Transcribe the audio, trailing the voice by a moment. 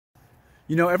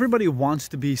You know, everybody wants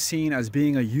to be seen as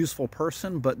being a useful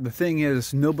person, but the thing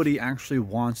is, nobody actually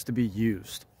wants to be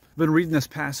used. I've been reading this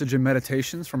passage in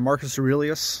Meditations from Marcus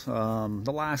Aurelius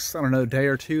the last, I don't know, day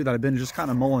or two that I've been just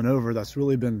kind of mulling over. That's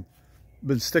really been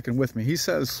sticking with me. He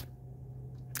says,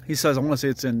 I want to say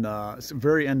it's the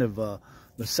very end of the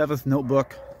 7th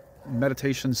notebook,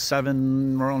 Meditations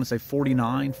 7, or I want to say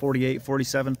 49, 48,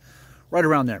 47, right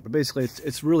around there. But basically,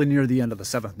 it's really near the end of the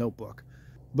 7th notebook.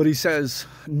 But he says,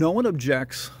 no one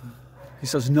objects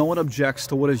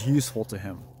to what is useful to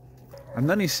him. And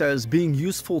then he says, being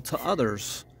useful to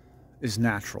others is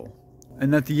natural.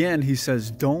 And at the end, he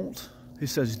says, don't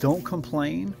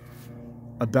complain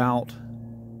about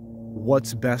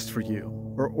what's best for you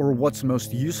or what's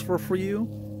most useful for you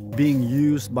being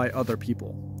used by other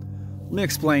people. Let me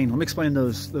explain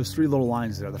those three little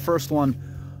lines there. The first one,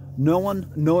 no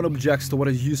one objects to what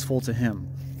is useful to him.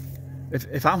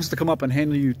 If I was to come up and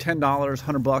hand you $10,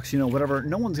 $100, you know, whatever,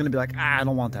 no one's going to be like, I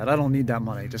don't want that. I don't need that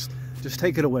money. Just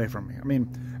take it away from me. I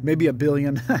mean, maybe $1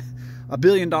 billion, $1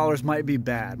 billion might be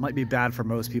bad for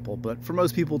most people, but for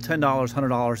most people, $10,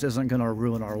 $100 isn't going to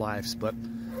ruin our lives. But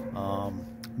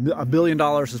 $1 billion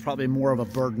is probably more of a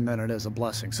burden than it is a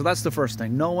blessing. So that's the first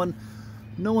thing. No one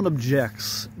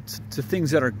objects to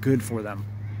things that are good for them.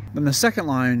 Then the second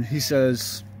line, he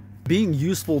says, being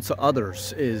useful to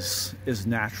others is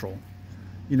natural.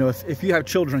 You know, if you have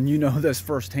children, you know this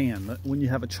firsthand. When you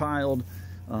have a child,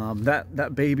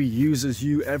 that baby uses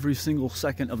you every single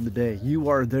second of the day. You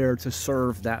are there to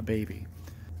serve that baby.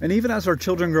 And even as our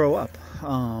children grow up,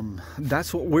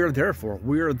 that's what we're there for.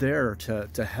 We're there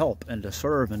to help and to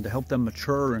serve and to help them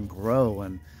mature and grow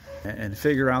and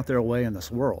figure out their way in this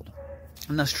world.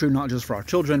 And that's true not just for our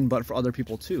children, but for other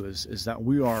people too, is that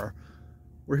we're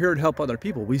here to help other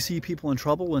people. We see people in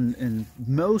trouble, and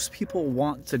most people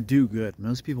want to do good.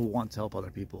 Most people want to help other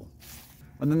people.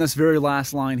 And then this very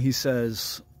last line, he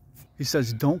says,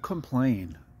 don't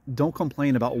complain. Don't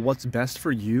complain about what's best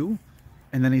for you.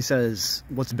 And then he says,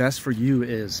 what's best for you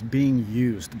is being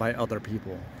used by other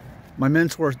people. My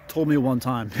mentor told me one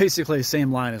time, basically the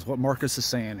same line as what Marcus is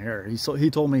saying here. He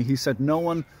told me, he said,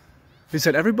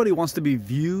 everybody wants to be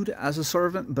viewed as a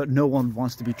servant, but no one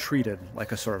wants to be treated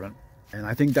like a servant. And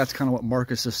I think that's kind of what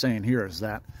Marcus is saying here, is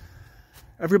that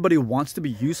everybody wants to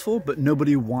be useful, but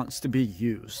nobody wants to be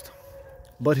used.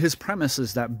 But his premise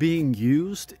is that being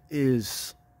used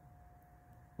is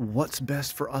what's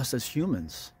best for us as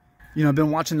humans. You know, I've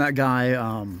been watching that guy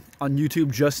on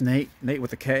YouTube, Just Nate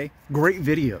with a K. Great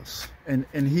videos. And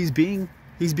he's being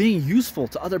useful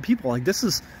to other people. Like this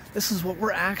is what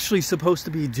we're actually supposed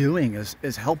to be doing,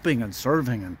 is helping and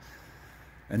serving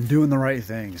and doing the right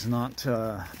things, not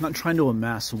trying to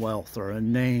amass wealth or a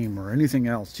name or anything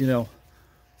else. You know,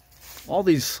 all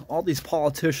these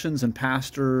politicians and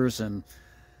pastors and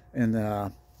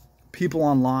people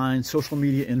online, social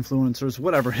media influencers,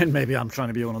 whatever. And maybe I'm trying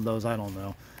to be one of those, I don't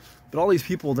know. But all these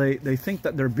people, they think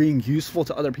that they're being useful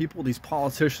to other people, these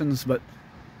politicians, but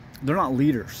they're not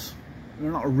leaders.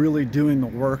 They're not really doing the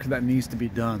work that needs to be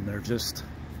done. They're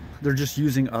just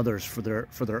using others for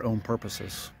their own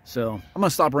purposes. So I'm gonna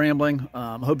stop rambling.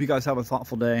 I hope you guys have a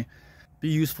thoughtful day. Be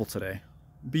useful today.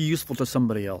 Be useful to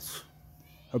somebody else.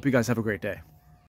 Hope you guys have a great day.